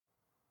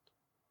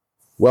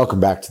Welcome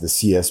back to the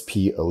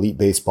CSP Elite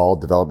Baseball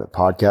Development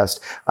Podcast.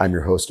 I'm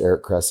your host,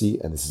 Eric Cressy,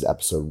 and this is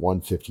episode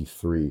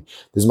 153.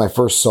 This is my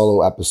first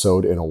solo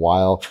episode in a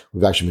while.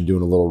 We've actually been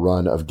doing a little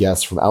run of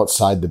guests from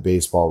outside the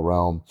baseball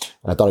realm,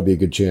 and I thought it'd be a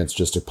good chance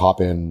just to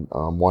pop in,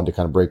 one to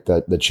kind of break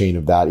the chain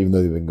of that. Even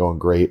though they've been going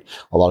great,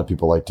 a lot of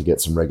people like to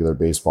get some regular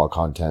baseball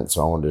content,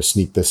 so I wanted to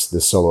sneak this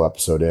solo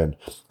episode in.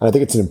 And I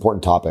think it's an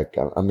important topic.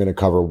 I'm going to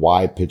cover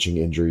why pitching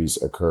injuries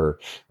occur.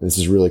 And this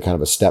is really kind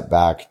of a step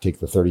back,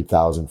 take the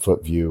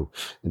 30,000-foot view,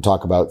 and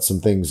talk about some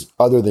things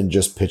other than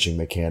just pitching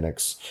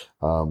mechanics.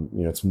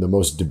 It's the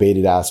most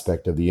debated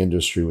aspect of the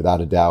industry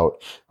without a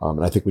doubt.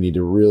 And I think we need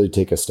to really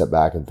take a step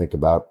back and think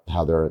about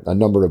how there are a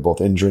number of both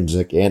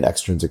intrinsic and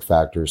extrinsic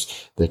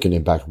factors that can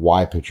impact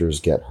why pitchers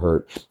get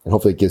hurt. And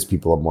hopefully it gives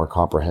people a more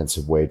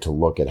comprehensive way to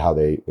look at how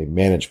they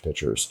manage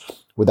pitchers.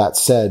 With that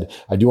said,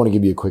 I do want to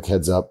give you a quick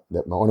heads up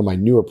that one of my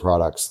newer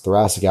products,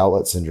 Thoracic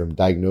Outlet Syndrome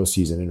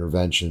Diagnoses and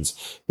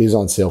Interventions, is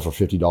on sale for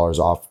 $50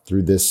 off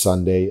through this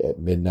Sunday at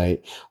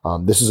midnight.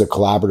 This is a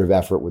collaborative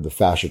effort with the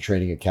Fascia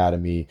Training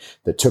Academy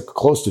that took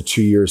close to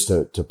 2 years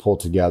to pull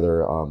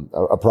together,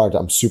 a product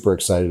I'm super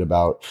excited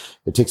about.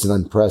 It takes an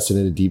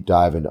unprecedented deep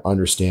dive into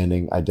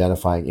understanding,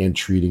 identifying, and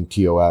treating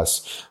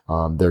TOS.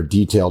 Their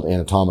detailed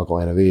anatomical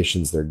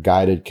innovations, their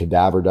guided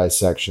cadaver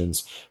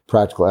dissections,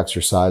 practical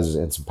exercises,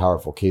 and some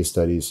powerful case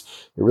studies.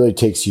 It really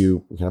takes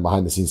you kind of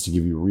behind the scenes to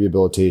give you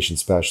rehabilitation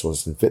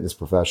specialists and fitness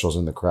professionals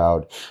in the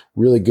crowd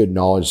really good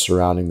knowledge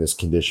surrounding this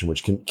condition,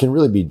 which can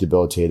really be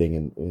debilitating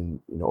in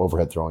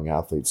overhead throwing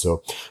athletes.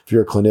 So if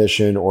you're a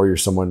clinician or you're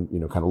someone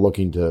kind of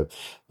looking to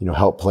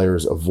help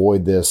players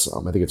avoid this,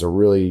 I think it's a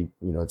really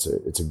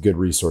it's a good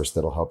resource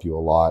that'll help you a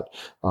lot.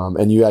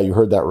 You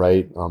heard that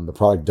right. The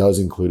product does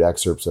include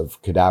excerpts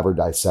of cadaver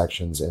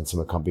dissections and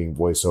some accompanying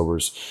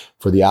voiceovers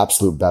for the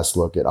absolute best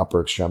look at upper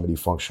extremity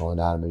functional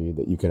anatomy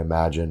that you can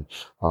imagine.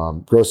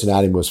 Gross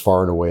anatomy was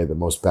far and away the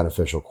most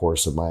beneficial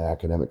course of my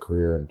academic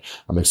career, and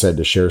I'm excited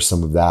to share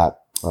some of that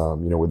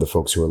with the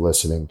folks who are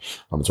listening.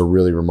 It's a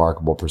really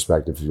remarkable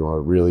perspective if you want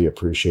to really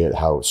appreciate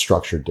how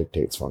structure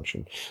dictates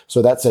function.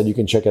 So that said, you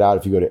can check it out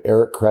if you go to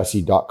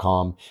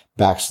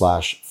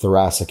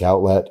ericcressy.com/thoracic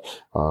outlet.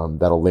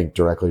 That'll link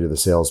directly to the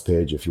sales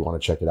page if you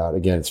want to check it out.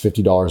 Again, it's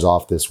 $50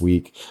 off this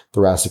week.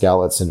 Thoracic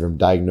Outlet Syndrome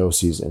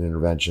Diagnoses and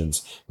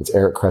Interventions. It's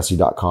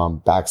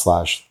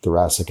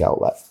ericcressy.com/thoracic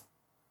outlet.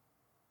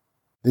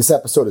 This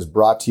episode is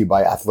brought to you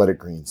by Athletic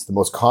Greens, the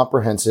most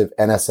comprehensive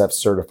NSF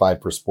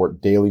certified for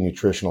sport daily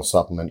nutritional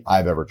supplement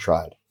I've ever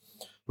tried.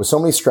 With so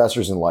many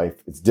stressors in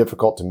life, it's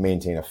difficult to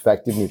maintain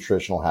effective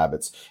nutritional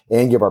habits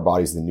and give our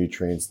bodies the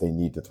nutrients they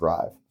need to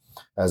thrive.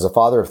 As a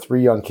father of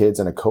 3 young kids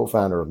and a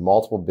co-founder of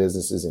multiple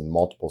businesses in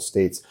multiple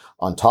states,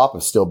 on top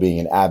of still being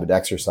an avid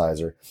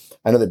exerciser,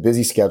 I know that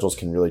busy schedules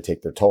can really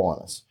take their toll on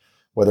us.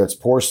 Whether it's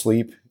poor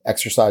sleep,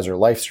 exercise or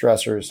life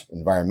stressors,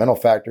 environmental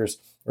factors,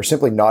 or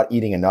simply not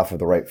eating enough of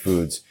the right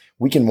foods,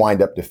 we can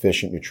wind up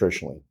deficient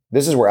nutritionally.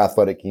 This is where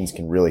Athletic Greens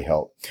can really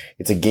help.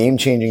 It's a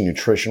game-changing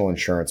nutritional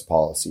insurance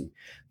policy.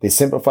 They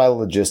simplify the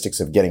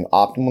logistics of getting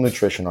optimal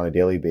nutrition on a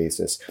daily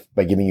basis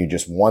by giving you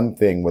just one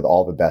thing with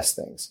all the best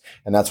things.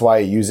 And that's why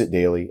I use it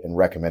daily and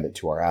recommend it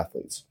to our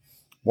athletes.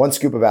 One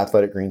scoop of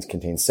Athletic Greens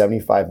contains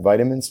 75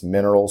 vitamins,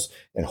 minerals,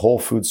 and whole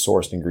food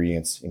sourced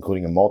ingredients,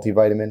 including a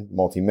multivitamin,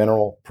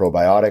 multimineral,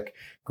 probiotic,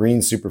 green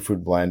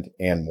superfood blend,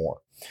 and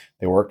more.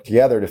 They work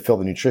together to fill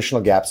the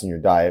nutritional gaps in your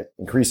diet,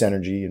 increase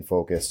energy and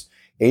focus,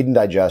 aid in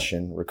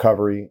digestion,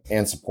 recovery,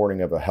 and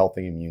supporting of a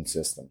healthy immune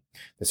system.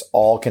 This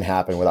all can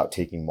happen without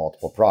taking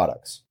multiple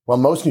products. While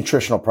most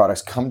nutritional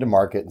products come to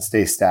market and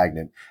stay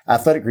stagnant,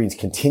 Athletic Greens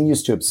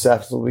continues to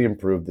obsessively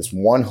improve this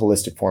one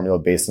holistic formula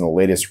based on the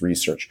latest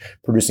research,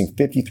 producing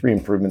 53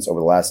 improvements over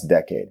the last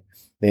decade.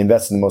 They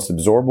invest in the most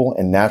absorbable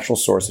and natural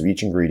source of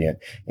each ingredient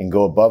and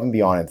go above and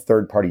beyond in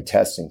third-party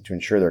testing to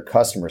ensure their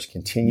customers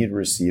continue to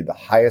receive the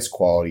highest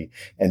quality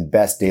and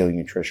best daily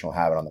nutritional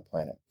habit on the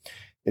planet.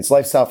 It's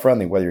lifestyle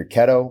friendly, whether you're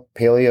keto,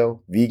 paleo,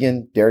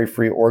 vegan,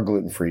 dairy-free, or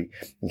gluten-free,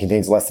 and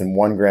contains less than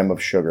 1 gram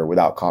of sugar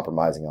without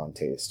compromising on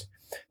taste.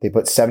 They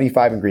put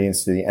 75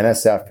 ingredients to the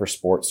NSF for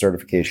Sport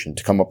certification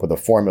to come up with a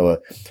formula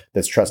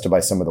that's trusted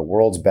by some of the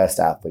world's best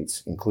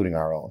athletes, including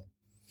our own.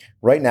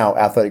 Right now,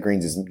 Athletic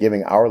Greens is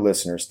giving our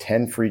listeners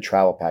 10 free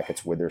travel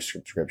packets with their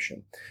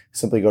subscription.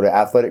 Simply go to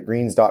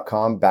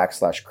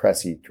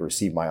athleticgreens.com/Cressy to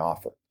receive my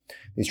offer.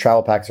 These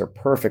travel packs are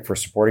perfect for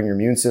supporting your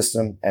immune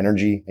system,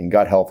 energy, and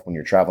gut health when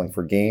you're traveling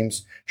for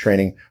games,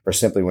 training, or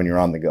simply when you're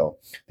on the go.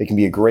 They can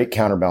be a great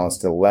counterbalance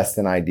to less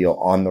than ideal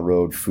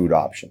on-the-road food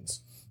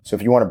options. So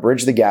if you want to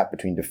bridge the gap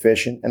between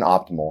deficient and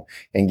optimal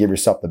and give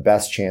yourself the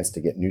best chance to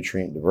get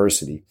nutrient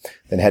diversity,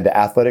 then head to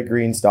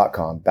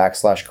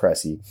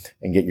athleticgreens.com/Cressy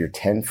and get your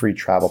 10 free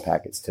travel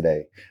packets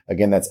today.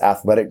 Again, that's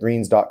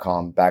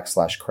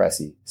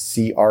athleticgreens.com/Cressy,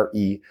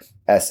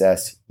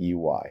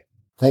 CRESSEY.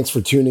 Thanks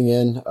for tuning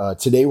in.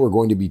 Today, we're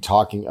going to be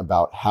talking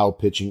about how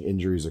pitching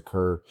injuries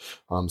occur,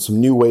 some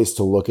new ways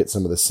to look at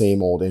some of the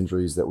same old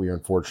injuries that we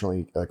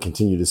unfortunately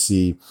continue to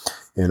see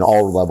in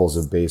all levels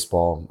of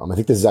baseball. I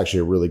think this is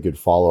actually a really good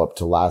follow-up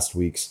to last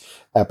week's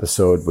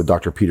episode with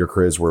Dr. Peter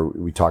Kriz, where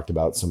we talked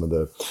about some of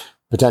the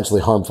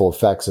potentially harmful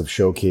effects of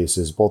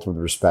showcases, both with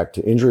respect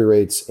to injury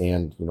rates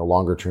and,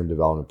 longer term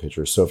development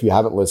pitchers. So if you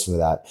haven't listened to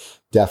that,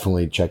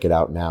 definitely check it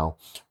out now.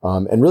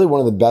 And really one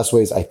of the best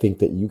ways I think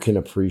that you can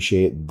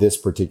appreciate this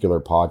particular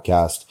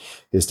podcast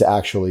is to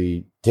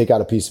actually take out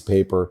a piece of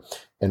paper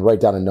and write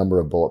down a number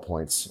of bullet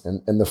points.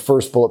 And the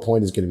first bullet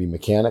point is going to be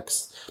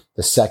mechanics.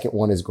 The second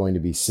one is going to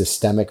be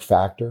systemic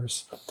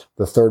factors.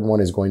 The third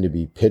one is going to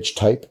be pitch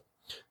type.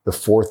 The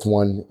fourth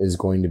one is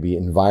going to be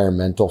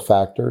environmental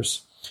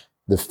factors.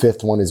 The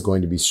fifth one is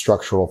going to be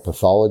structural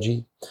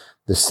pathology.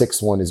 The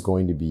sixth one is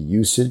going to be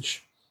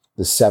usage.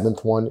 The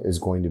seventh one is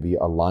going to be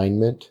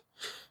alignment.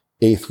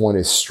 Eighth one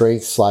is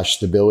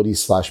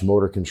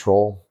strength/stability/motor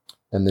control.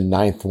 And the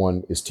ninth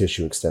one is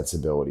tissue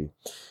extensibility.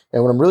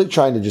 And what I'm really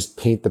trying to just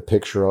paint the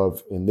picture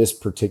of in this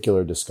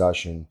particular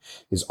discussion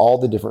is all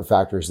the different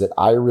factors that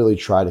I really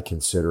try to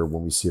consider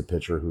when we see a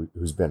pitcher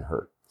who's been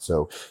hurt.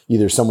 So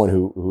either someone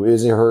who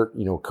is hurt,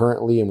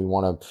 currently, and we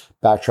want to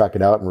backtrack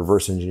it out and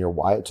reverse engineer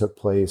why it took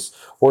place,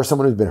 or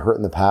someone who's been hurt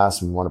in the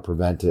past and we want to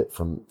prevent it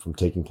from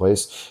taking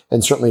place.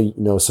 And certainly,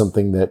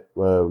 something that,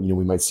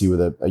 we might see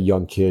with a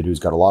young kid who's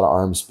got a lot of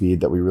arm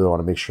speed that we really want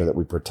to make sure that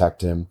we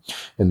protect him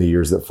in the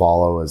years that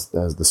follow as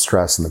the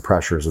stress and the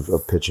pressures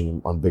of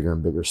pitching on bigger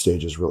and bigger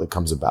stages really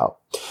comes about.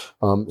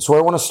 So where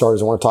I want to start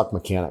is I want to talk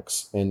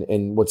mechanics.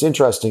 And what's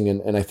interesting,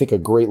 and I think a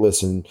great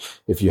listen,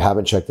 if you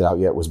haven't checked it out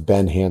yet, was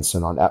Ben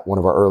Hansen on one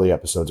of our early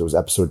episodes. It was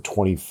episode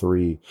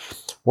 23.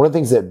 One of the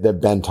things that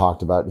Ben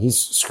talked about, he's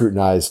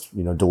scrutinized,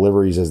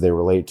 deliveries as they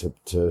relate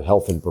to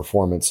health and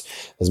performance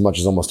as much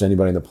as almost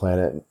anybody on the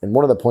planet. And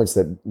one of the points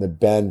that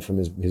Ben from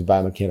his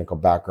biomechanical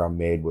background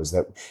made was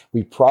that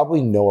we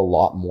probably know a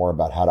lot more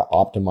about how to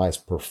optimize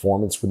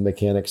performance with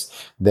mechanics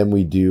than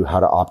we do how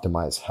to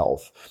optimize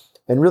health.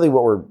 And really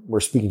what we're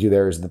speaking to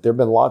there is that there have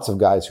been lots of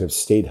guys who have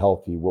stayed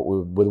healthy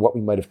with what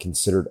we might have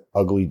considered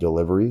ugly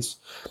deliveries.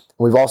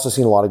 And we've also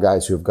seen a lot of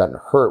guys who have gotten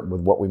hurt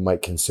with what we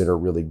might consider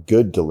really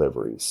good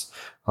deliveries.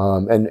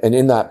 And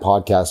in that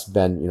podcast,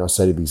 Ben,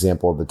 cited the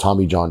example of the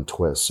Tommy John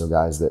twist. So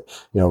guys that,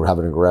 have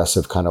an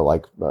aggressive kind of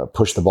like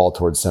push the ball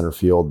towards center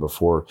field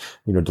before,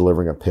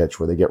 delivering a pitch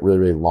where they get really,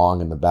 really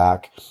long in the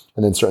back.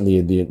 And then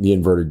certainly the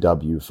inverted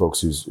W,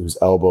 folks whose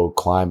elbow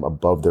climb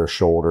above their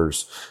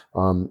shoulders.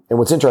 And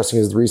what's interesting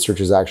is the research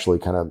has actually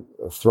kind of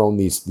thrown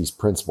these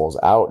principles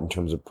out in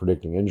terms of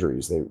predicting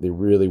injuries. They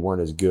really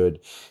weren't as good,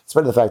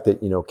 despite the fact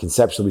that,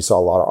 conceptually we saw a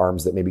lot of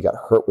arms that maybe got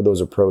hurt with those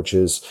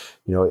approaches.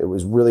 It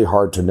was really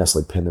hard to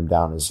necessarily pin them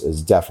down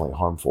as definitely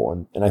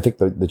harmful. And I think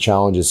the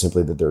challenge is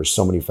simply that there are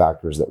so many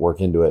factors that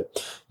work into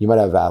it. You might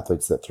have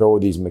athletes that throw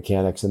these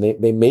mechanics and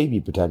they may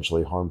be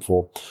potentially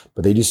harmful,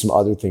 but they do some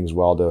other things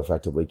well to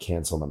effectively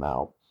cancel them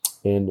out.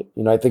 And,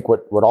 I think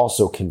what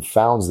also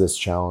confounds this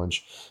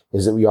challenge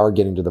is that we are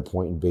getting to the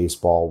point in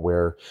baseball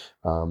where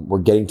we're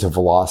getting to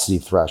velocity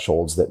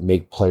thresholds that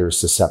make players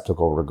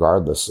susceptible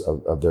regardless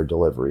of their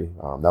delivery.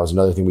 That was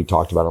another thing we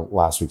talked about on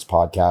last week's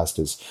podcast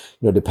is,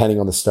 depending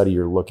on the study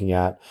you're looking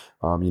at,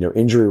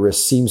 injury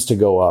risk seems to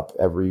go up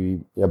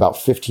about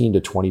 15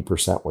 to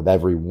 20% with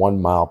every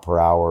 1 mile per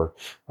hour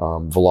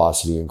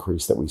velocity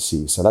increase that we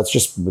see. So that's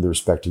just with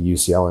respect to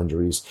UCL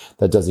injuries.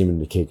 That doesn't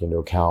even take into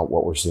account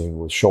what we're seeing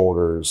with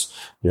shoulders,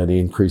 the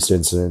increased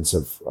incidence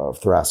of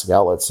thoracic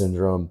outlet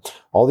syndrome,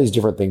 all these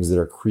different things that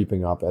are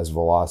creeping up as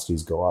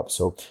velocities go up.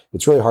 So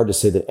it's really hard to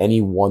say that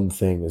any one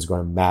thing is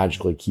going to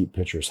magically keep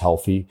pitchers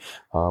healthy.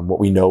 What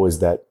we know is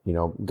that,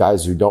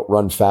 guys who don't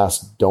run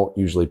fast don't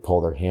usually pull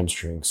their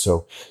hamstrings.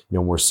 So,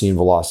 when we're seeing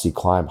velocity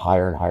climb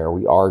higher and higher,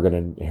 we are going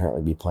to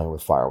inherently be playing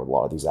with fire with a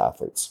lot of these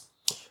athletes.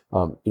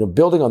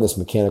 Building on this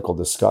mechanical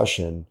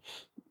discussion,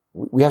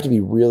 we have to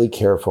be really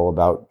careful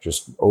about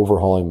just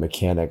overhauling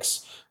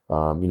mechanics.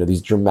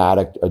 These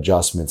dramatic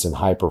adjustments in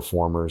high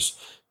performers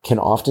can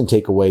often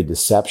take away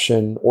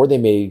deception, or they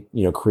may,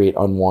 create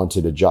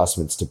unwanted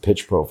adjustments to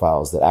pitch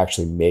profiles that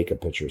actually make a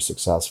pitcher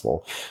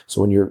successful. So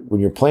when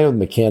you're playing with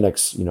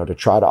mechanics, to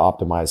try to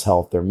optimize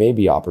health, there may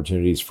be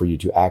opportunities for you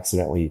to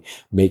accidentally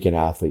make an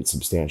athlete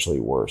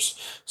substantially worse.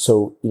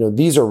 So,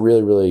 these are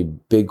really, really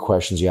big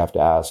questions you have to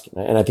ask.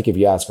 And I think if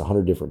you ask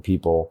 100 different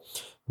people,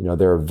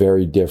 there are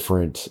very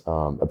different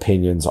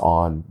opinions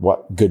on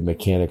what good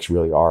mechanics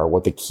really are,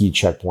 what the key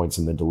checkpoints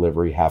in the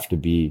delivery have to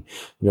be.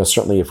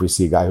 Certainly if we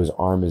see a guy whose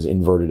arm is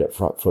inverted at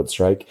front foot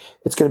strike,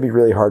 it's going to be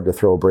really hard to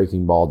throw a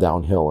breaking ball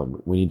downhill.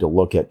 And we need to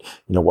look at,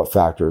 what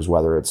factors,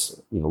 whether it's,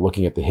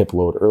 looking at the hip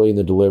load early in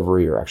the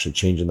delivery or actually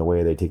changing the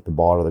way they take the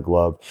ball out of the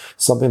glove.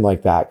 Something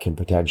like that can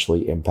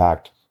potentially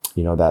impact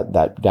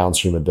that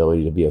downstream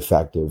ability to be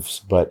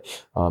effective. But,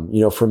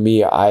 for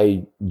me,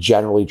 I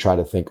generally try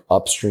to think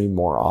upstream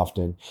more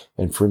often.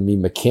 And for me,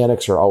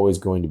 mechanics are always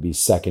going to be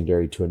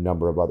secondary to a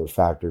number of other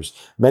factors,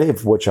 many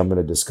of which I'm going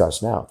to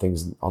discuss now,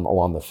 things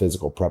along the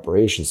physical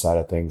preparation side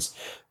of things.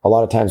 a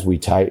lot of times we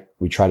try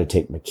to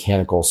take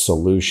mechanical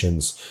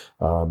solutions,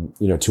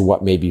 to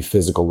what may be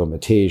physical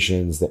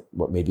limitations, that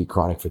what may be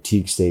chronic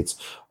fatigue states,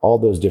 all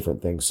those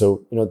different things.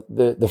 So,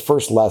 the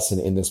first lesson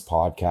in this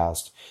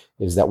podcast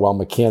is that while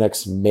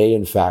mechanics may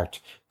in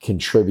fact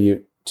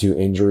contribute to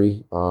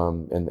injury,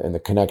 and the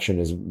connection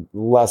is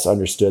less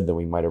understood than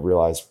we might have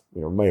realized,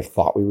 might have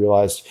thought we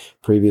realized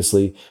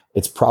previously,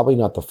 it's probably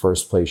not the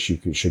first place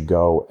you should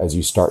go as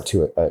you start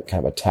to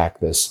kind of attack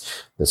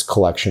this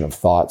collection of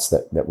thoughts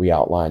that we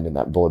outlined in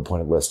that bullet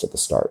pointed list at the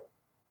start.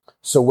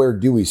 So where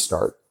do we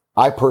start?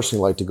 I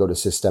personally like to go to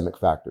systemic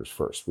factors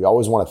first. We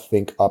always want to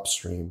think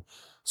upstream.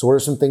 So what are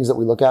some things that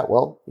we look at?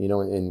 Well,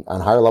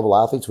 on higher level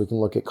athletes, we can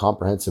look at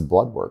comprehensive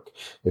blood work.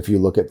 If you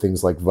look at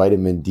things like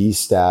vitamin D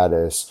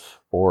status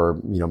or,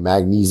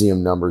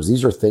 magnesium numbers,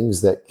 these are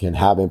things that can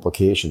have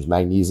implications.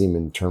 Magnesium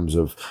in terms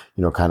of,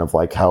 kind of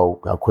like how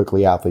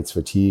quickly athletes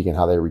fatigue and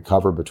how they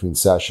recover between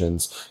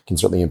sessions can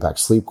certainly impact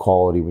sleep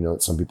quality. We know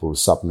that some people who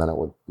supplement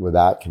it with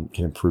that can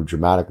improve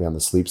dramatically on the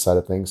sleep side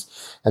of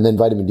things. And then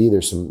vitamin D,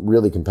 there's some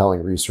really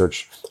compelling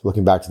research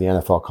looking back to the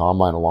NFL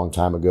Combine a long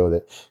time ago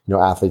that,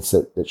 athletes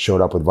that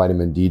showed up with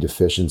vitamin D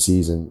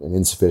deficiencies and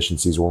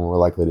insufficiencies were more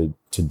likely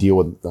to deal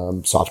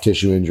with soft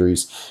tissue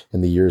injuries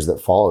in the years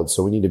that followed.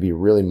 So we need to be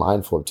really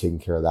mindful of taking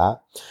care of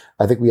that.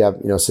 I think we have,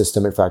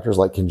 systemic factors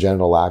like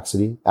congenital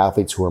laxity.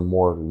 Athletes who are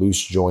more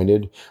loose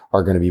jointed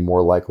are going to be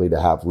more likely to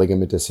have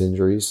ligamentous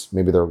injuries.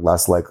 Maybe they're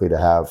less likely to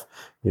have,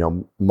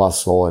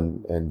 muscle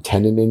and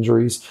tendon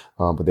injuries,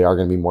 but they are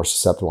going to be more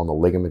susceptible on the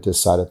ligamentous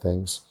side of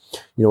things.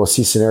 We'll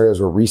see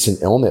scenarios where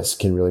recent illness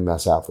can really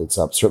mess athletes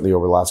up. Certainly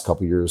over the last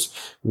couple of years,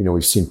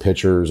 we've seen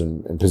pitchers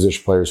and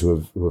position players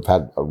who have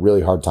had a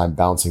really hard time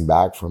bouncing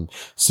back from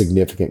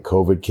significant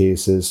COVID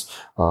cases.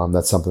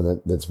 That's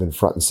something that's been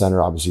front and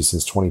center, obviously,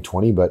 since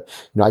 2020. But,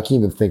 I can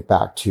even think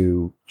back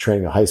to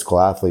training a high school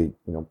athlete,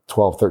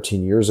 12,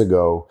 13 years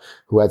ago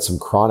who had some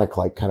chronic,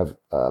 like kind of,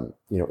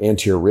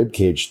 anterior rib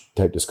cage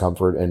type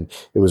discomfort. And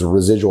it was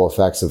residual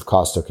effects of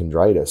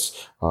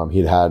costochondritis.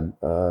 He'd had,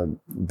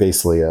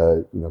 basically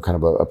kind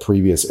of a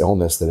previous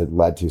illness that had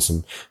led to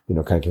some,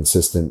 kind of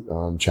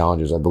consistent,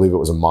 challenges. I believe it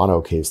was a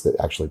mono case that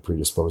actually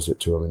predisposed it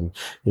to him. And,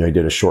 he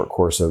did a short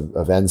course of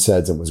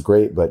NSAIDs and was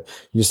great, but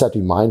you just have to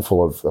be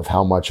mindful of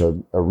how much a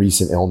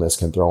recent illness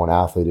can throw an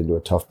athlete into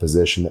a tough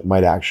position that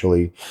might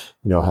actually,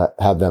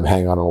 have them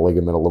hang on a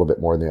ligament a little bit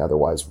more than they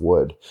otherwise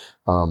would.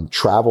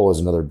 Travel is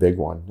another big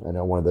one. I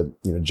know one of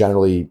the,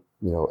 generally,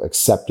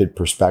 accepted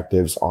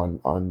perspectives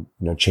on,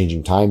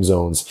 changing time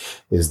zones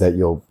is that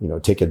you'll,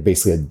 take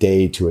basically a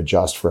day to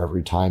adjust for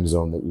every time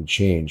zone that you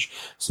change.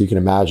 So you can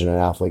imagine an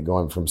athlete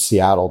going from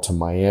Seattle to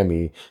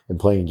Miami and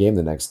playing a game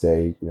the next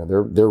day.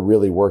 They're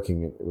really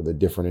working with a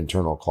different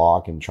internal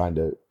clock and trying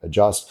to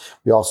adjust.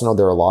 We also know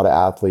there are a lot of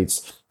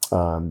athletes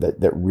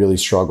that really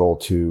struggle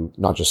to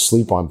not just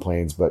sleep on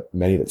planes, but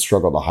many that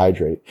struggle to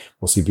hydrate.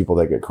 We'll see people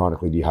that get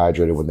chronically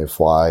dehydrated when they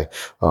fly,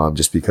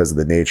 just because of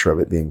the nature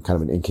of it being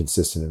kind of an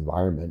inconsistent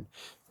environment.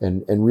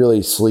 And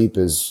really sleep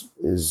is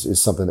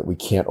something that we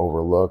can't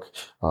overlook.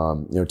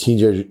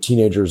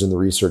 Teenagers in the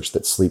research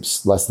that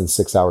sleeps less than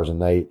 6 hours a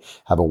night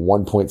have a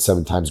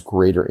 1.7 times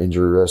greater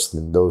injury risk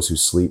than those who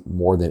sleep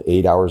more than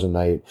 8 hours a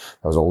night.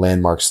 That was a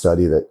landmark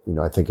study that,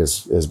 I think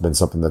has been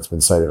something that's been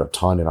cited a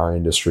ton in our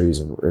industries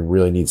and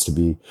really needs to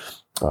be,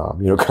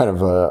 kind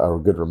of a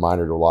good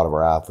reminder to a lot of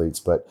our athletes.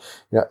 But,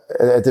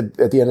 at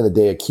the end of the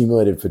day,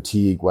 accumulated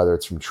fatigue, whether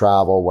it's from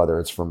travel, whether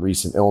it's from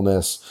recent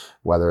illness,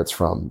 whether it's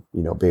from,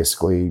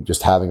 basically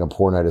just having a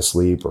poor night of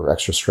sleep or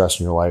extra stress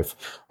in your life,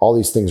 all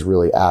these things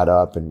really add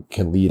up and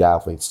can lead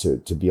athletes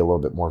to be a little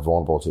bit more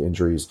vulnerable to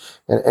injuries.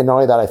 And not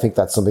only that, I think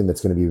that's something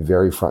that's going to be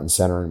very front and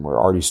center. And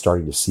we're already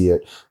starting to see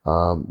it,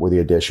 with the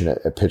addition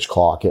at pitch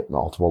clock at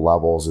multiple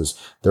levels is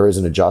there is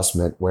an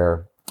adjustment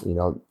where,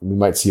 we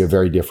might see a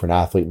very different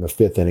athlete in the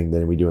fifth inning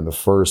than we do in the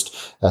first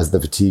as the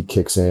fatigue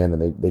kicks in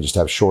and they just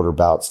have shorter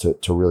bouts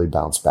to really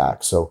bounce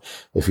back. So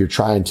if you're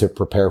trying to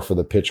prepare for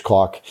the pitch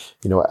clock,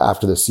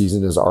 after the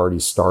season has already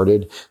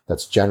started,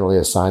 that's generally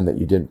a sign that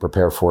you didn't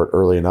prepare for it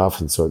early enough.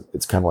 And so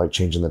it's kind of like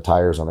changing the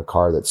tires on a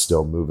car that's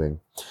still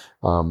moving.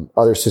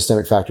 Other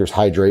systemic factors,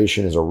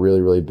 hydration is a really,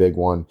 really big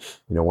one.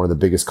 One of the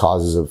biggest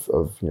causes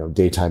of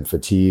daytime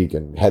fatigue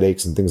and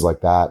headaches and things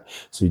like that.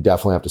 So you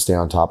definitely have to stay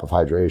on top of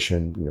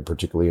hydration,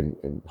 particularly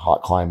in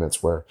hot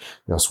climates where,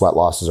 sweat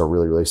losses are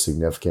really, really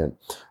significant.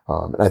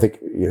 And I think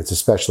it's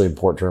especially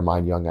important to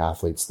remind young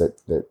athletes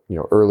that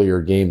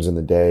earlier games in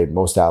the day,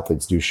 most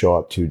athletes do show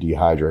up too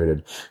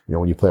dehydrated.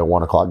 When you play a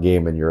 1 o'clock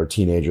game and you're a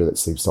teenager that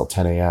sleeps till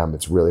 10 a.m.,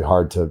 it's really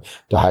hard to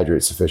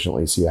hydrate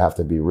sufficiently. So you have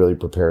to be really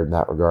prepared in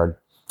that regard.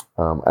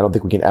 I don't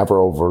think we can ever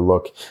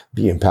overlook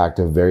the impact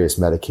of various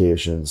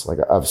medications. Like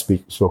I've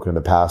spoken in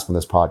the past on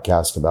this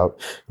podcast about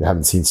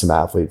having seen some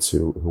athletes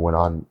who went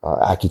on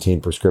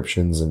Accutane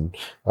prescriptions and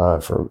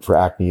for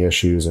acne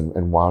issues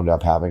and wound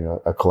up having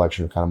a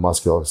collection of kind of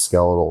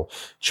musculoskeletal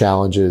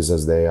challenges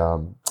as they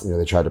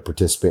they tried to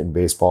participate in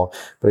baseball.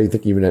 But I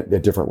think even at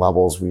different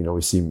levels, we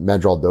see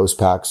Medrol dose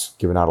packs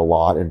given out a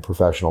lot in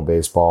professional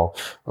baseball.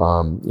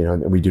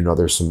 And we do know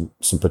there's some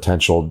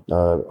potential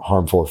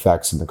harmful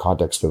effects in the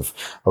context of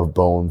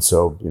bone.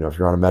 So, if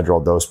you're on a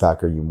Medrol dose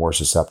pack, are you more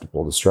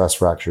susceptible to stress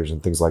fractures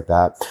and things like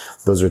that?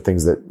 Those are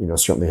things that,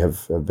 certainly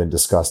have been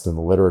discussed in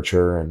the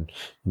literature and,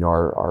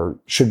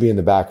 should be in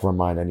the back of our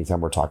mind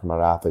anytime we're talking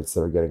about athletes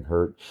that are getting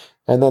hurt.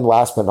 And then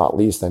last but not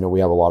least, I know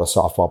we have a lot of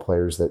softball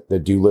players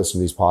that do listen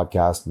to these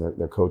podcasts and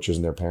their coaches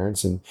and their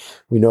parents. And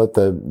we know that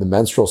the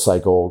menstrual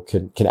cycle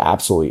can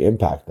absolutely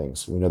impact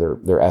things. We know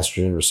there are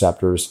estrogen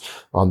receptors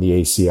on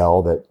the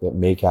ACL that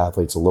make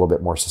athletes a little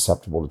bit more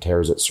susceptible to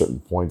tears at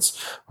certain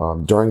points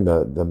during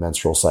the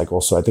menstrual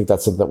cycle. So I think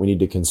that's something that we need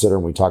to consider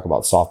when we talk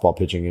about softball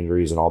pitching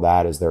injuries and all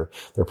that, is there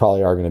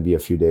probably are going to be a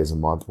few days a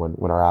month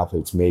when our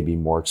athletes may be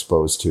more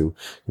exposed to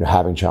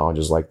having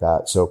challenges like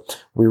that. So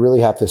we really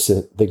have to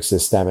think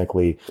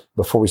systemically.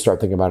 Before we start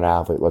thinking about an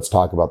athlete, let's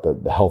talk about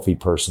the healthy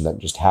person that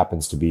just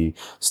happens to be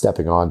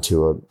stepping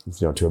onto a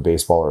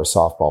baseball or a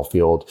softball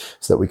field,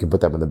 so that we can put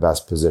them in the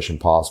best position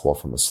possible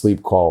from a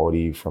sleep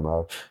quality, from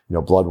a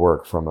blood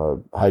work, from a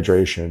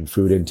hydration,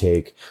 food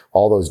intake,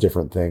 all those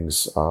different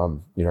things are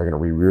going to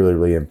be really,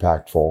 really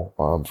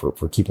impactful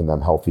for keeping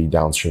them healthy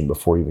downstream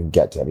before you even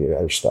get to any of the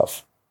other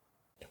stuff.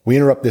 We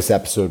interrupt this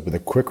episode with a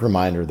quick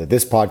reminder that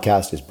this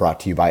podcast is brought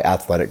to you by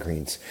Athletic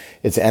Greens.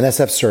 It's an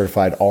NSF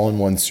certified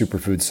all-in-one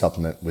superfood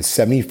supplement with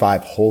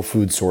 75 whole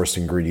food sourced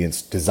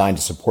ingredients designed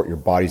to support your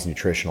body's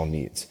nutritional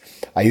needs.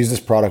 I use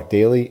this product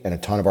daily, and a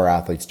ton of our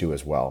athletes do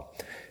as well.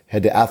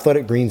 Head to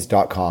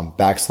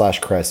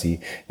athleticgreens.com/Cressy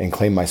and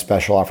claim my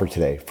special offer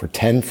today for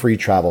 10 free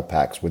travel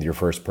packs with your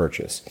first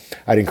purchase.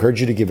 I'd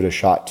encourage you to give it a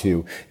shot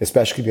too,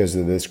 especially because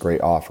of this great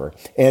offer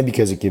and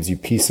because it gives you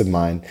peace of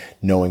mind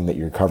knowing that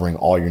you're covering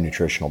all your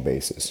nutritional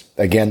bases.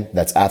 Again,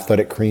 that's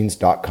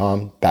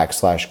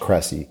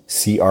athleticgreens.com/Cressy,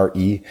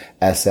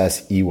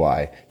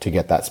 CRESSEY, to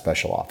get that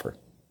special offer.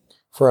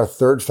 For our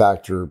third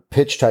factor,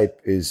 pitch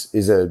type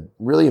is a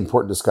really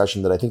important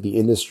discussion that I think the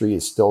industry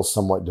is still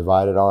somewhat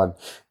divided on.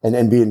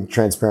 And being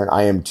transparent,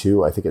 I am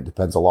too. I think it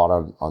depends a lot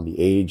on the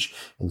age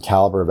and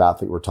caliber of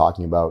athlete we're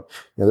talking about.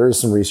 There is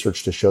some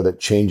research to show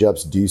that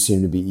changeups do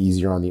seem to be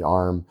easier on the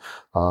arm,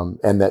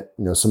 and that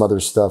some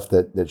other stuff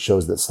that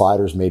shows that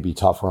sliders may be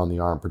tougher on the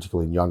arm,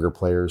 particularly in younger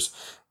players.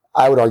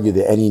 I would argue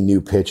that any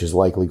new pitch is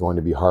likely going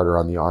to be harder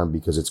on the arm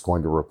because it's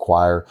going to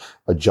require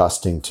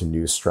adjusting to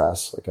new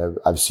stress. Like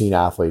I've seen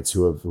athletes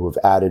who have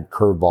added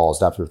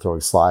curveballs after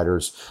throwing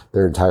sliders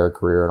their entire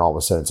career, and all of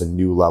a sudden it's a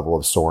new level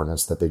of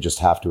soreness that they just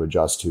have to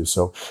adjust to.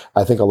 So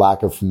I think a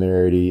lack of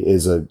familiarity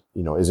is an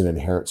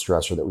inherent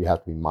stressor that we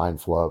have to be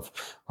mindful of.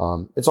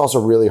 It's also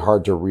really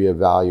hard to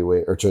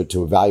reevaluate or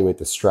to evaluate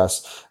the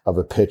stress of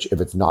a pitch if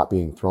it's not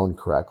being thrown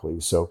correctly.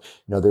 So,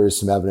 there is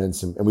some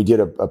evidence, and we did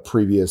a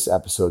previous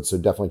episode. So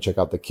definitely check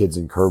out the Kids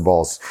and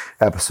Curveballs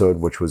episode,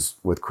 which was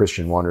with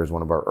Christian Wonders,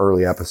 one of our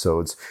early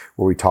episodes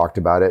where we talked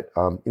about it.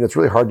 It's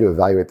really hard to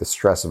evaluate the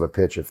stress of a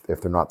pitch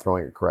if they're not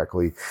throwing it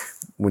correctly.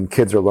 When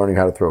kids are learning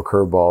how to throw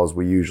curveballs,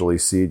 we usually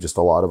see just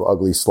a lot of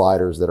ugly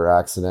sliders that are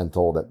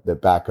accidental,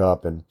 that back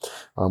up. And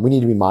we need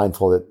to be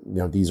mindful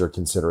that, these are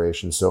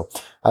considerations. So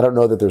I don't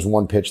know that there's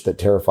one pitch that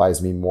terrifies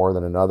me more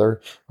than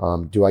another.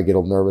 Do I get a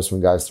little nervous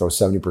when guys throw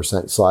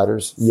 70%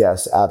 sliders?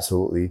 Yes,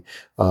 absolutely.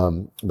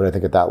 But I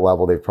think at that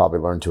level, they've probably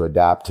learned to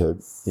adapt to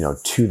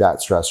that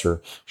stressor.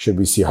 Should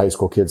we see high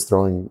school kids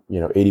throwing,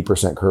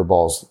 80%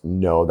 curveballs?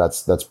 No,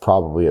 that's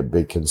probably a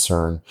big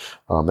concern.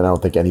 And I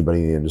don't think anybody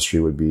in the industry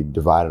would be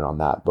divided on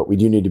that. But we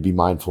do need to be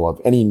mindful of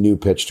any new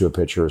pitch to a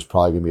pitcher is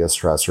probably going to be a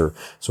stressor.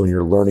 So when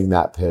you're learning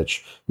that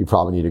pitch, you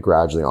probably need to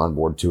gradually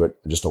onboard to it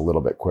just a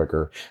little bit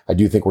quicker. I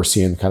do think we're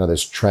seeing kind of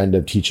this trend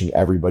of teaching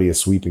everybody a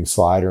sweeping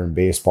slider in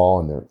baseball.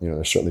 And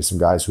there's certainly some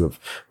guys who have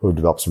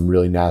developed some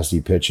really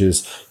nasty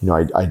pitches.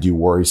 I do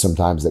worry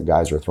sometimes that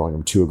guys are throwing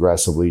them too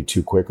aggressively,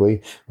 too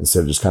quickly,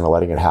 instead of just kind of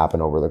letting it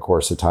happen over the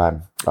course of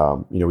time.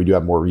 We do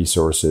have more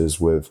resources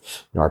with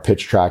our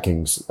pitch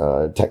tracking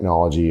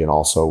technology and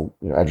also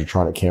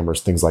Edgertronic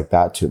cameras, things like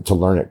that to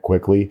learn it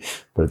quickly.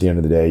 But at the end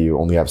of the day, you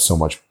only have so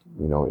much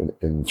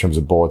in terms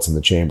of bullets in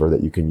the chamber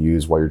that you can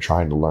use while you're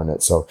trying to learn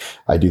it. So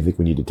I do think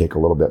we need to take a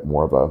little bit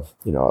more of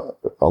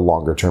a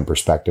longer term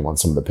perspective on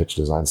some of the pitch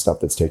design stuff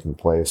that's taking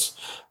place.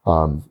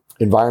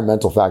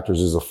 Environmental factors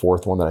is a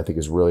fourth one that I think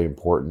is really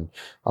important.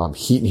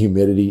 Heat and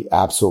humidity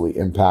absolutely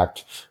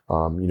impact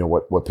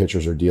what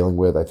pitchers are dealing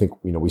with. I think,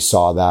 we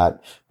saw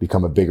that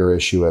become a bigger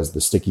issue as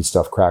the sticky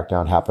stuff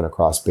crackdown happened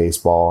across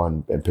baseball,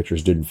 and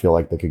pitchers didn't feel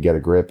like they could get a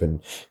grip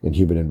in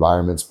humid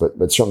environments.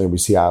 But certainly we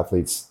see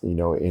athletes,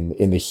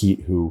 in the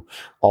heat who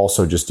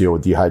also just deal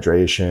with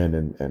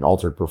dehydration and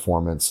altered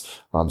performance.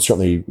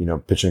 Certainly,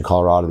 pitching in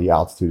Colorado, the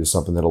altitude is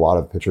something that a lot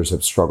of pitchers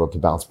have struggled to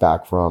bounce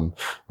back from,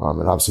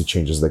 and obviously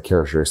changes the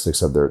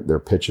characteristics of their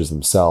pitches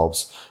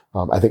themselves.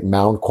 I think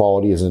mound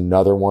quality is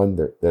another one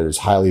that is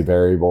highly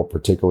variable,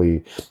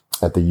 particularly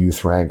at the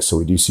youth ranks. So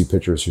we do see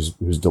pitchers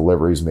whose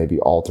deliveries may be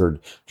altered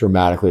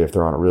dramatically if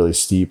they're on a really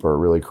steep or a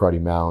really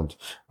cruddy mound.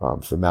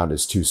 If the mound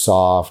is too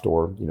soft,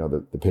 or,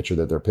 the pitcher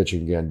that they're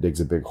pitching again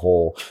digs a big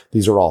hole.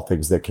 These are all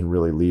things that can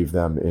really leave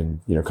them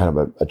in, kind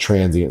of a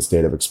transient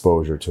state of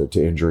exposure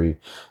to injury.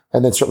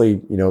 And then certainly,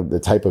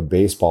 the type of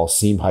baseball,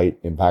 seam height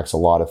impacts a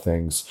lot of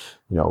things.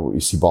 You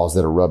see balls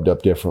that are rubbed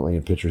up differently,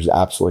 and pitchers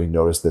absolutely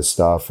notice this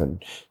stuff.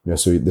 And,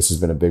 so this has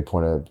been a big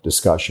point of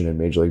discussion in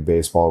Major League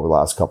Baseball over the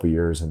last couple of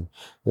years. And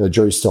the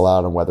jury's still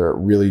out on whether it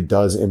really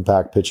does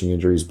impact pitching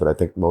injuries. But I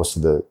think most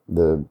of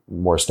the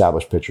more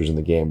established pitchers in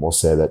the game will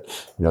say that,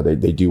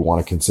 they do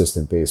want a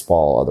consistent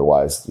baseball.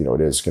 Otherwise,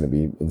 it is going to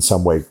be in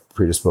some way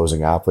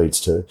predisposing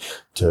athletes to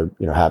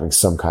having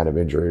some kind of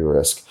injury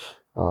risk.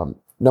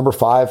 Number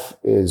 5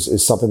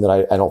 is something that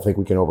I don't think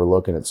we can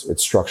overlook, and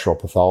it's structural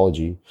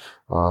pathology.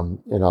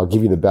 And I'll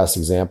give you the best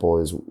example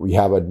is we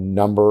have a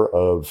number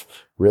of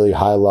really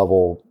high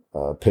level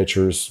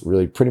pitchers,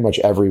 really pretty much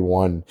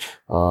everyone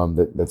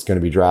that's going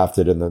to be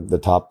drafted in the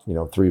top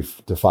 3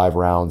 to 5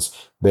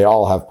 rounds. They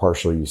all have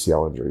partial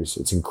UCL injuries.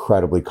 It's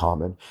incredibly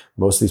common.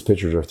 Most of these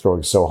pitchers are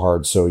throwing so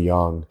hard, so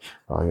young.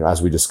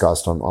 As we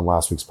discussed on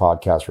last week's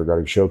podcast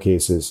regarding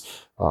showcases,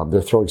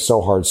 they're throwing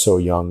so hard, so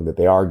young that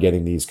they are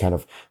getting these kind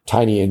of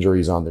tiny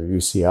injuries on their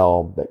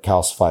UCL that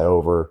calcify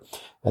over.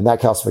 And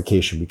that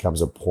calcification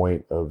becomes a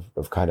point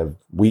of kind of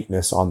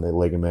weakness on the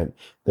ligament.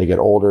 They get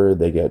older,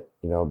 they get,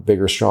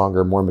 bigger,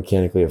 stronger, more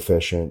mechanically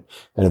efficient,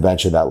 and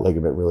eventually that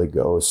ligament really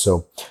goes.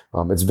 So,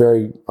 it's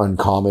very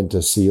uncommon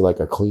to see like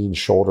a clean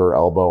shoulder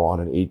elbow on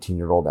an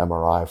 18-year-old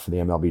MRI for the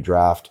MLB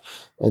draft.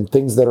 And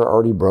things that are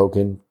already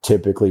broken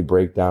typically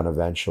break down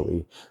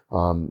eventually.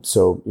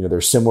 So,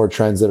 there's similar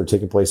trends that are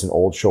taking place in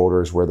old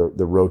shoulders where the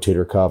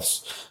rotator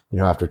cuffs,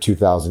 after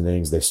 2,000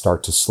 innings, they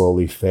start to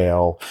slowly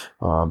fail.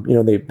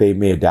 They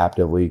may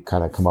adaptively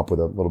kind of come up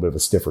with a little bit of a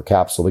stiffer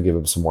capsule to give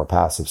them some more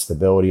passive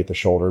stability at the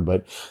shoulder.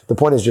 But the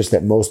point is just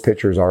that most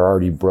pitchers are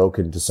already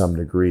broken to some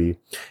degree.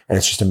 And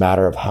it's just a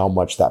matter of how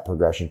much that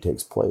progression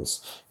takes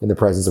place. In the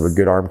presence of a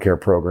good arm care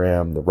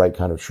program, the right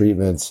kind of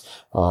treatments,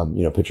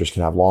 pitchers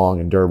can have long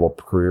and durable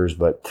careers,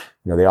 but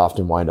they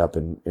often wind up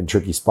in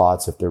tricky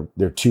spots if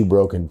they're too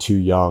broken, too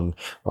young.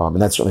 And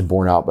that's certainly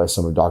borne out by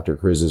some of Dr.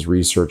 Kriz's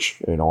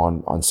research,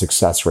 on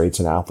success rates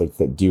in athletes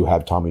that do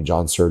have Tommy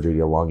John surgery at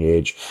a young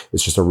age.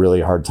 It's just a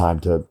really hard time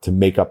to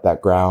make up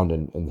that ground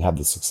and have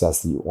the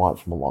success that you want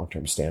from a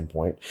long-term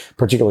standpoint,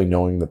 particularly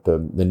knowing that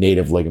the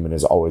native ligament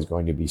is always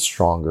going to be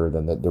stronger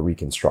than the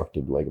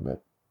reconstructed ligament.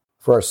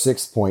 For our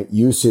 6th point,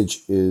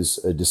 usage is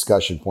a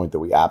discussion point that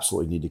we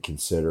absolutely need to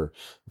consider.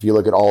 If you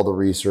look at all the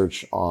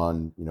research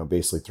on,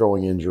 basically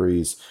throwing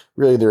injuries,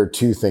 really there are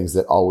 2 things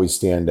that always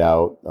stand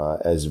out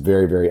as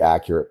very, very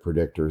accurate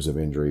predictors of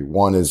injury.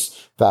 One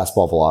is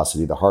fastball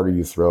velocity. The harder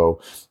you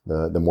throw,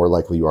 the more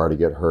likely you are to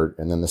get hurt.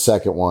 And then the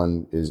second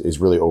one is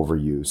really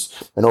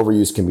overuse. And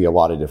overuse can be a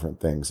lot of different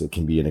things. It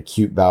can be an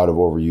acute bout of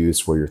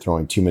overuse where you're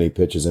throwing too many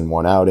pitches in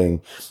one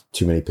outing,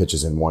 too many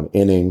pitches in one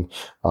inning.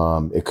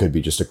 It could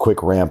be just a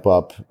quick ramp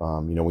up.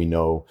 We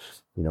know,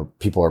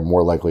 people are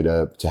more likely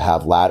to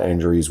have lat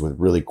injuries with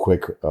really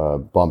quick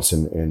bumps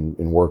in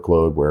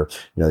workload where,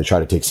 they try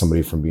to take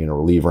somebody from being a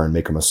reliever and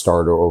make them a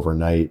starter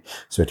overnight.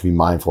 So we have to be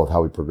mindful of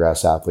how we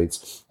progress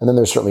athletes. And then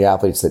there's certainly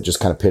athletes that just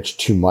kind of pitch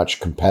too much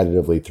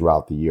competitively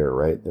throughout the year,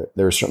 right?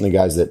 There are certainly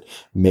guys that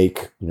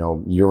make,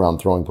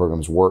 year-round throwing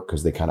programs work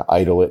because they kind of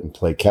idle it and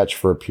play catch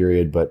for a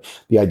period. But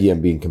the idea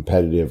of being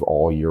competitive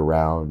all year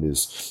round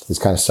is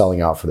kind of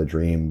selling out for the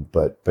dream,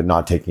 but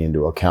not taking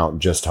into account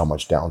just how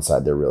much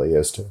downside there really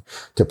is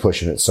to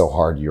pushing it so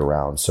hard year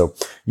round. So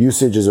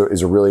usage is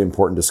a really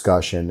important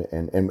discussion,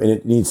 and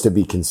it needs to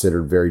be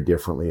considered very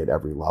differently at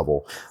every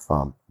level.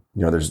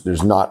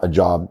 There's not a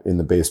job in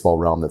the baseball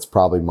realm that's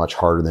probably much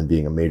harder than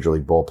being a major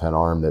league bullpen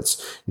arm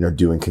that's,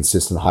 doing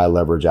consistent high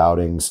leverage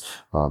outings.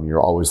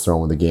 You're always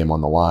throwing the game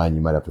on the line.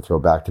 You might have to throw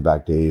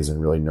back-to-back days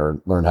and really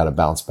learn how to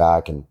bounce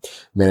back and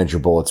manage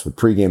your bullets with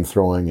pregame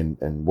throwing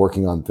and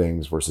working on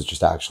things versus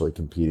just actually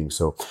competing.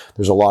 So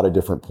there's a lot of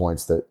different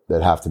points that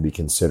have to be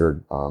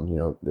considered.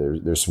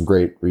 There's some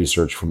great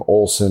research from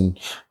Olson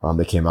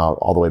that came out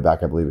all the way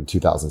back, I believe, in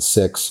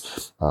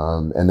 2006.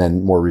 And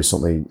then more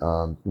recently,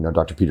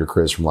 Dr. Peter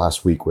Kriz from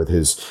last week with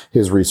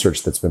his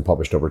research that's been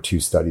published over 2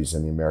 studies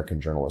in the American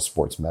Journal of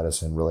Sports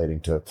Medicine relating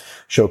to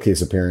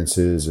showcase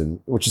appearances, and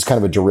which is kind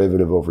of a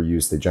derivative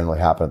overuse. They generally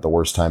happen at the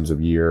worst times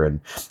of year,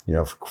 and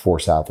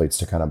force athletes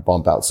to kind of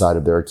bump outside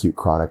of their acute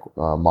chronic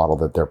model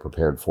that they're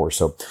prepared for.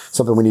 So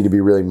something we need to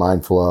be really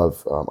mindful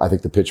of. I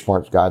think the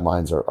PitchSmart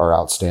guidelines are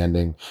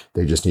outstanding.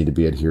 They just need to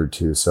be adhered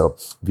to. So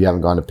if you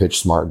haven't gone to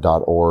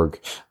pitchsmart.org,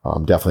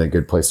 definitely a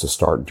good place to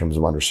start in terms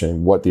of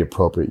understanding what the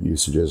appropriate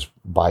usage is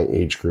by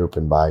age group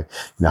and by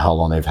how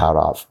long they've had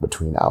off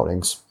between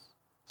outings.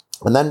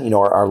 And then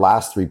our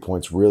last 3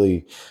 points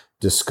really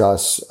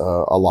discuss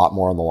a lot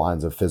more on the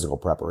lines of physical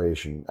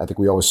preparation. I think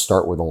we always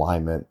start with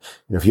alignment.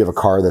 If you have a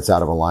car that's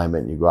out of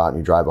alignment and you go out and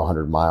you drive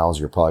 100 miles,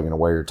 you're probably going to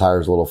wear your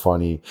tires a little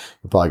funny.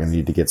 You're probably going to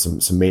need to get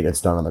some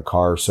maintenance done on the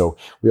car. So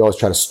we always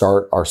try to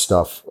start our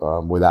stuff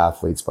with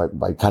athletes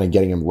by kind of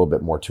getting them a little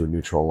bit more to a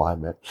neutral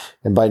alignment.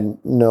 And by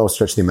no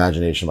stretch of the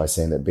imagination by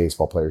saying that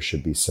baseball players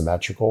should be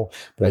symmetrical,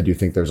 but I do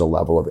think there's a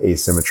level of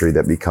asymmetry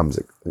that becomes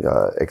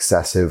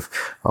excessive.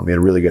 We had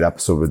a really good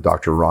episode with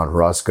Dr. Ron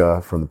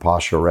Huruska from the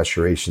Postural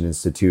Restoration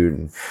Institute,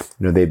 and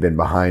they've been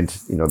behind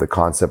the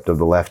concept of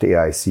the left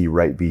AIC,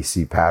 right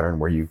BC pattern,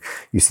 where you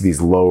see these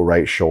low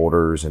right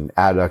shoulders and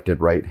adducted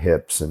right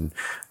hips, and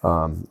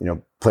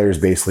players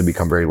basically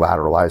become very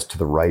lateralized to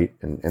the right,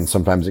 and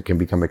sometimes it can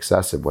become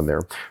excessive when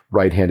they're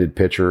right-handed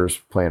pitchers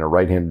playing a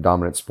right-handed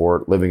dominant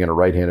sport, living in a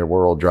right-handed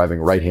world, driving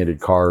right-handed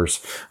cars.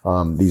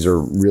 These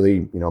are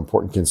really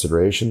important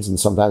considerations, and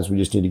sometimes we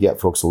just need to get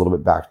folks a little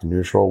bit back to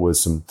neutral with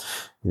some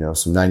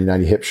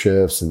 90-90 hip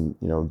shifts and,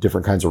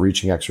 different kinds of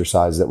reaching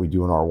exercises that we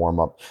do in our warm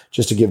up,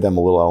 just to give them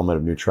a little element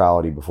of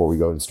neutrality before we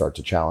go and start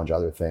to challenge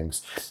other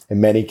things.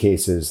 In many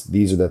cases,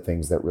 these are the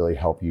things that really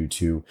help you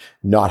to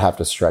not have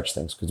to stretch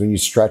things. Because when you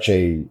stretch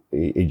a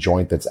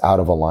joint that's out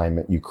of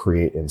alignment, you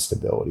create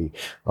instability.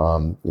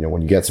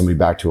 When you get somebody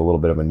back to a little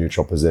bit of a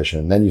neutral position,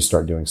 and then you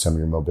start doing some of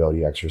your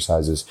mobility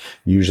exercises,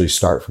 you usually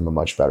start from a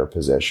much better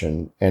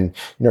position. And,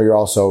 you're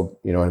also,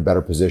 in a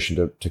better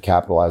position to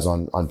capitalize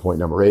on point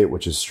number 8,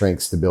 which is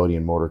strength, stability,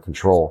 and motor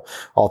control.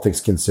 All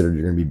things considered,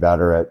 you're going to be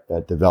better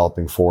at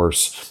developing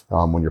force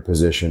when your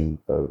position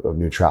of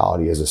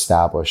neutrality is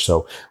established.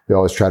 So we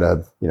always try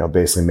to,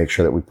 basically make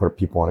sure that we put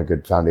people on a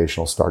good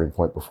foundational starting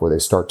point before they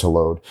start to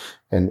load.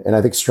 And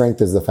I think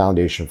strength is the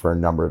foundation for a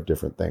number of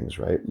different things,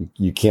 right?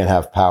 You can't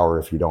have power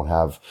if you don't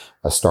have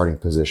a starting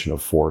position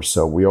of force.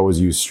 So we always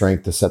use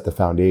strength to set the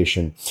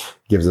foundation,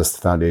 gives us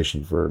the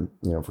foundation for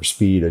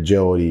speed,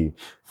 agility,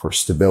 for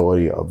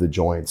stability of the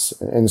joints,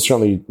 and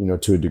certainly,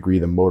 to a degree,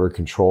 the motor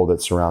control that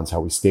surrounds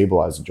how we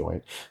stabilize the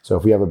joint. So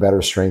if we have a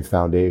better strength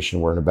foundation,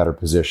 we're in a better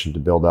position to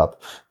build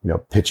up,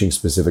 pitching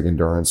specific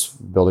endurance,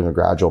 building a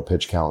gradual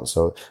pitch count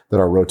so that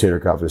our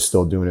rotator cuff is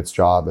still doing its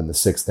job in the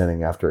 6th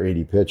inning after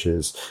 80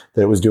 pitches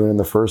that it was doing in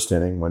the 1st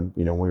inning when,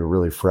 we were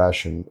really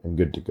fresh and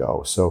good to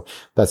go. So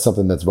that's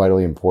something that's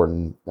vitally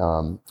important.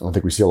 I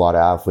think we see a lot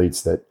of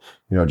athletes that,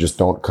 just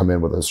don't come in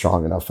with a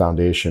strong enough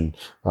foundation.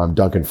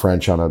 Duncan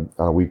French on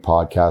a week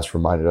podcast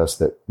reminded us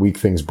that weak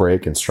things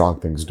break and strong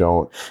things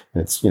don't.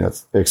 And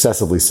it's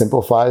excessively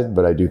simplified,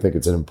 but I do think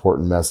it's an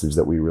important message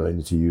that we really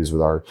need to use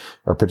with our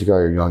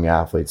particularly young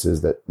athletes,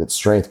 is that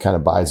strength kind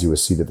of buys you a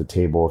seat at the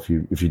table.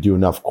 If you do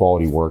enough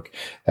quality work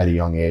at a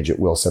young age, it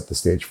will set the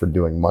stage for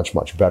doing much,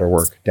 much better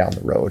work down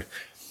the road.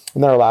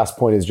 And then our last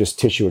point is just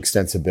tissue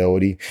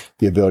extensibility,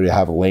 the ability to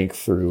have length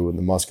through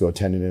the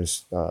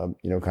musculotendinous,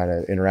 kind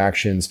of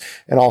interactions.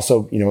 And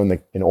also,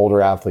 in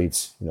older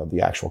athletes,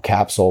 the actual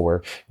capsule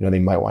where, they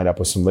might wind up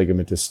with some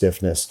ligamentous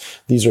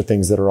stiffness. These are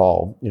things that are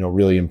all,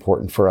 really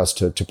important for us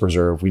to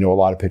preserve. We know a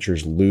lot of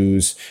pitchers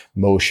lose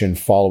motion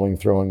following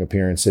throwing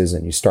appearances,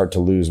 and you start to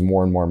lose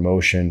more and more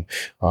motion.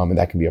 And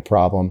that can be a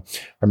problem.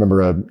 I remember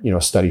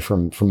a study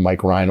from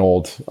Mike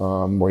Reinold,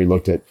 where he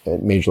looked at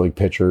major league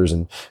pitchers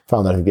and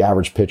found that the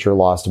average pitcher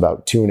lost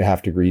about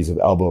 2.5 degrees of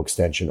elbow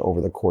extension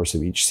over the course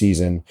of each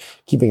season.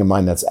 Keeping in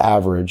mind that's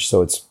average,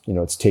 so it's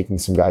taking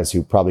some guys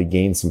who probably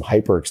gained some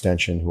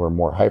hyperextension, who are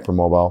more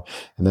hypermobile,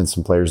 and then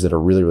some players that are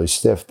really, really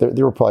stiff.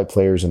 There were probably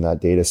players in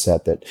that data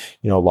set that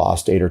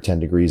lost 8 or 10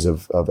 degrees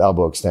of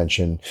elbow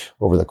extension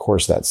over the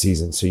course of that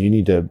season. So you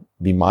need to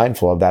be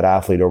mindful of that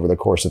athlete over the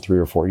course of 3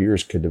 or 4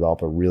 years could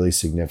develop a really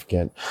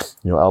significant,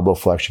 elbow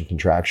flexion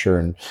contracture,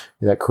 and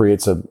that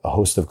creates a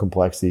host of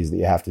complexities that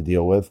you have to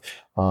deal with.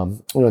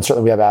 And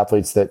certainly we have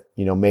athletes that,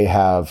 may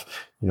have,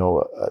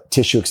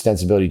 tissue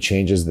extensibility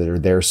changes that are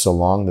there so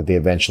long that they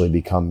eventually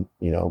become,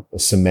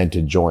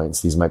 cemented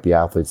joints. These might be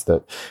athletes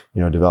that,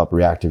 develop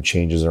reactive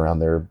changes around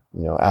their,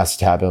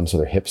 acetabulum, so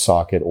their hip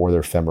socket or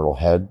their femoral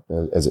head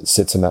as it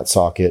sits in that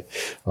socket.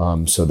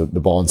 So the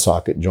ball and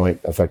socket joint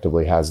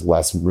effectively has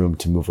less room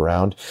to move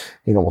around.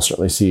 We'll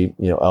certainly see,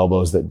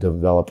 elbows that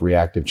develop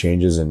reactive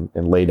changes and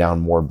lay down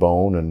more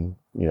bone, and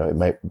it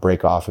might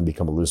break off and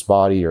become a loose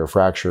body or a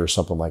fracture or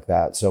something like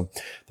that. So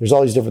there's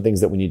all these different things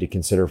that we need to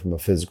consider from a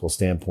physical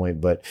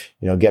standpoint, but,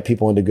 get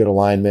people into good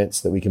alignment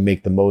so that we can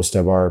make the most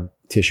of our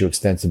tissue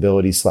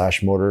extensibility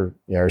 /motor,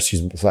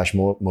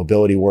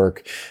 /mobility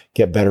work,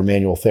 get better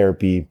manual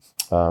therapy,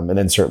 And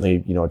then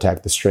certainly,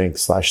 attack the strength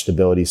 /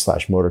 stability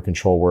 / motor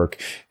control work.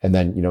 And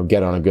then,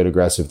 get on a good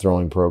aggressive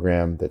throwing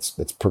program that's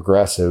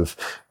progressive,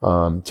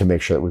 to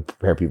make sure that we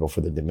prepare people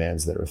for the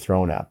demands that are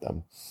thrown at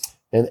them.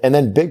 And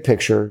then big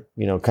picture,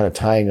 kind of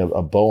tying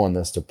a bow on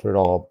this to put it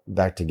all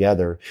back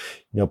together,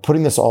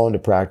 putting this all into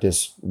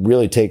practice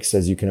really takes,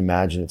 as you can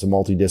imagine, it's a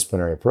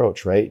multidisciplinary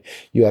approach, right?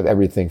 You have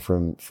everything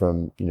from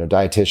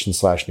dietitian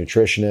 /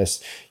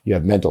 nutritionist. You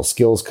have mental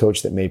skills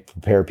coach that may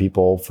prepare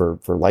people for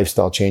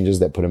lifestyle changes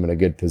that put them in a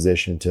good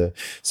position to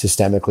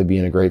systemically be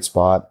in a great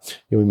spot.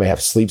 We may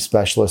have sleep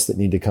specialists that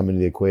need to come into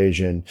the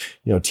equation,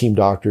 team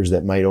doctors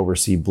that might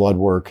oversee blood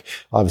work,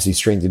 obviously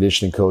strength and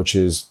conditioning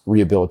coaches,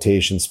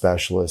 rehabilitation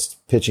specialists,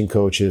 pitching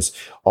coaches.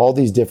 All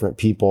these different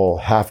people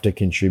have to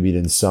contribute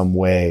in some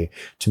way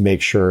to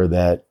make sure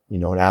that,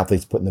 an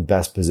athlete's put in the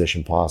best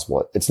position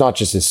possible. It's not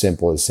just as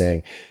simple as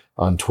saying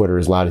on Twitter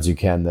as loud as you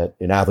can that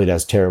an athlete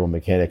has terrible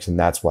mechanics and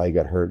that's why he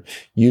got hurt.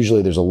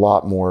 Usually there's a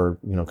lot more,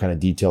 kind of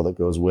detail that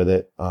goes with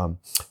it.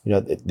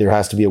 There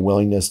has to be a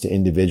willingness to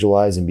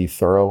individualize and be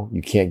thorough.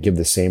 You can't give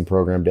the same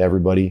program to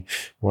everybody. You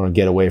want to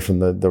get away from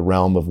the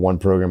realm of one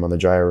program on the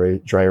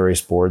dry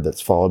erase board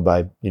that's followed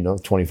by,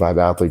 25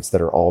 athletes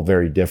that are all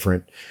very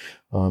different.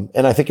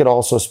 And I think it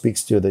also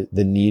speaks to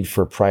the need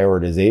for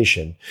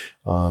prioritization.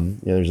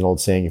 There's an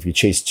old saying, if you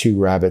chase two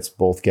rabbits,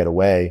 both get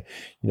away.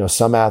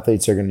 Some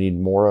athletes are going to need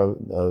more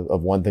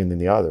of one thing than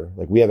the other.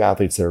 Like we have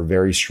athletes that are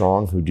very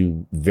strong who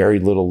do very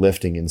little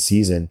lifting in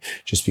season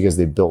just because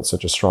they've built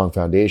such a strong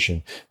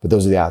foundation. But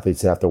those are the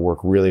athletes that have to work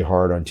really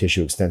hard on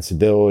tissue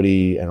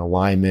extensibility and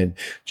alignment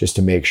just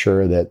to make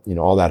sure that,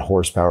 all that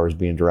horsepower is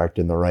being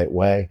directed in the right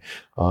way.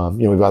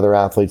 We have other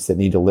athletes that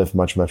need to lift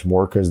much, much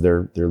more because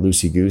they're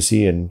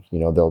loosey-goosey and,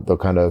 they'll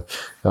kind of,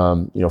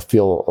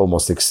 feel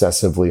almost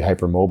excessively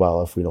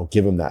hypermobile if we don't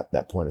give them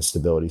that point of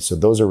stability. So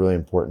those are really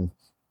important.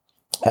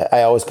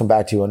 I always come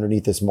back to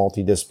underneath this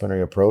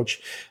multidisciplinary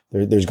approach,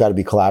 there's got to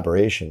be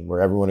collaboration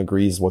where everyone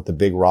agrees what the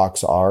big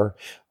rocks are.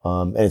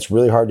 And it's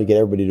really hard to get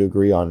everybody to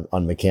agree on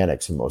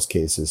mechanics in most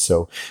cases.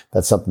 So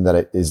that's something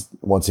that is,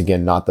 once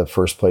again, not the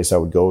first place I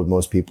would go with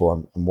most people.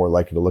 I'm more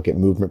likely to look at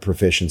movement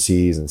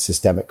proficiencies and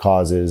systemic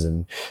causes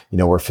and,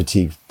 where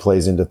fatigue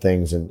plays into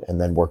things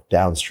and then work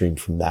downstream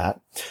from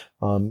that.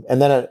 And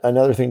then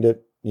another thing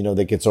that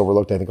gets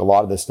overlooked, I think a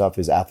lot of this stuff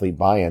is athlete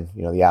buy-in.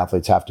 The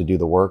athletes have to do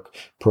the work.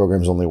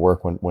 Programs only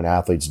work when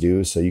athletes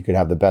do. So you could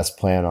have the best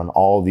plan on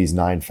all of these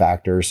 9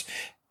 factors.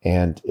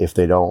 And if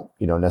they don't,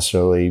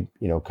 necessarily,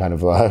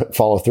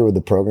 follow through with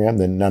the program,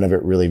 then none of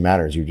it really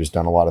matters. You've just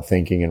done a lot of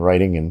thinking and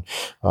writing and,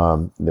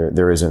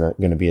 there isn't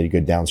going to be a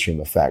good downstream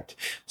effect.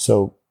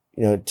 So,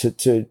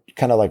 to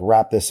kind of like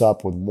wrap this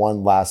up with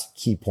one last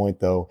key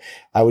point though,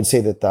 I would say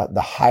that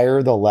the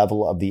higher the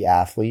level of the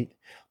athlete,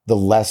 the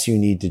less you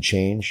need to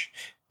change.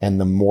 And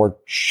the more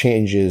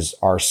changes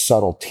are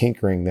subtle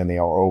tinkering than they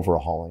are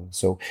overhauling.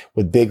 So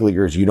with big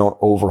leaguers, you don't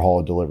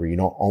overhaul a delivery. You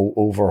don't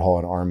overhaul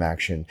an arm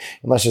action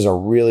unless there's a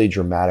really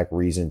dramatic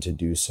reason to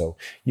do so.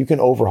 You can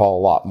overhaul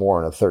a lot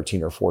more in a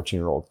 13 or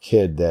 14-year-old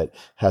kid that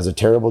has a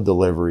terrible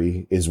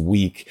delivery, is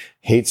weak,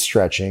 hates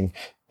stretching,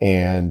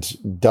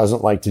 and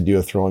doesn't like to do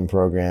a throwing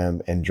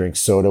program and drinks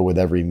soda with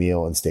every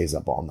meal and stays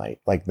up all night.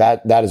 Like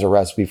that is a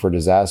recipe for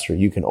disaster.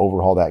 You can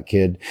overhaul that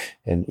kid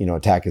and,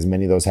 attack as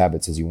many of those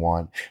habits as you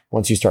want.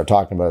 Once you start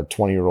talking about a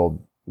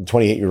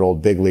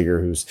 28-year-old big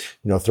leaguer who's,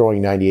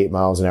 throwing 98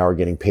 miles an hour,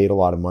 getting paid a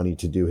lot of money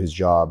to do his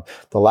job,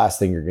 the last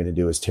thing you're going to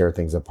do is tear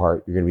things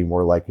apart. You're going to be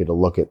more likely to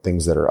look at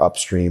things that are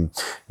upstream,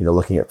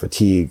 looking at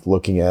fatigue,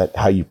 looking at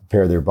how you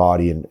prepare their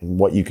body and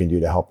what you can do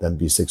to help them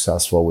be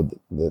successful with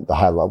the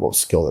high level of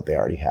skill that they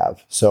already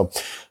have. So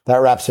that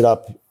wraps it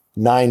up.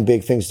 9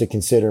 big things to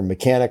consider: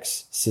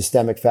 mechanics,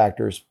 systemic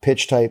factors,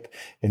 pitch type,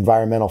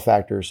 environmental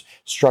factors,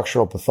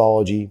 structural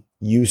pathology,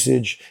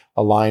 usage,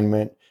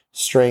 alignment,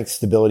 strength,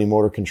 stability,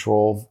 motor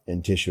control,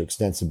 and tissue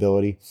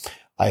extensibility.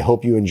 I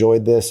hope you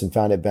enjoyed this and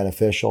found it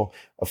beneficial.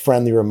 A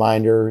friendly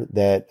reminder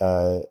that,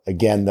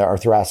 again, our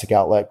thoracic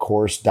outlet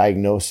course,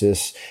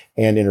 diagnosis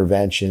and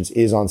interventions,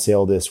 is on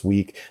sale this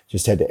week.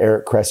 Just head to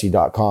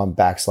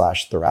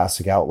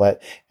erickressy.com/thoracic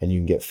outlet and you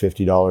can get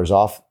 $50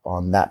 off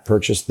on that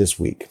purchase this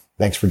week.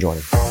 Thanks for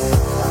joining.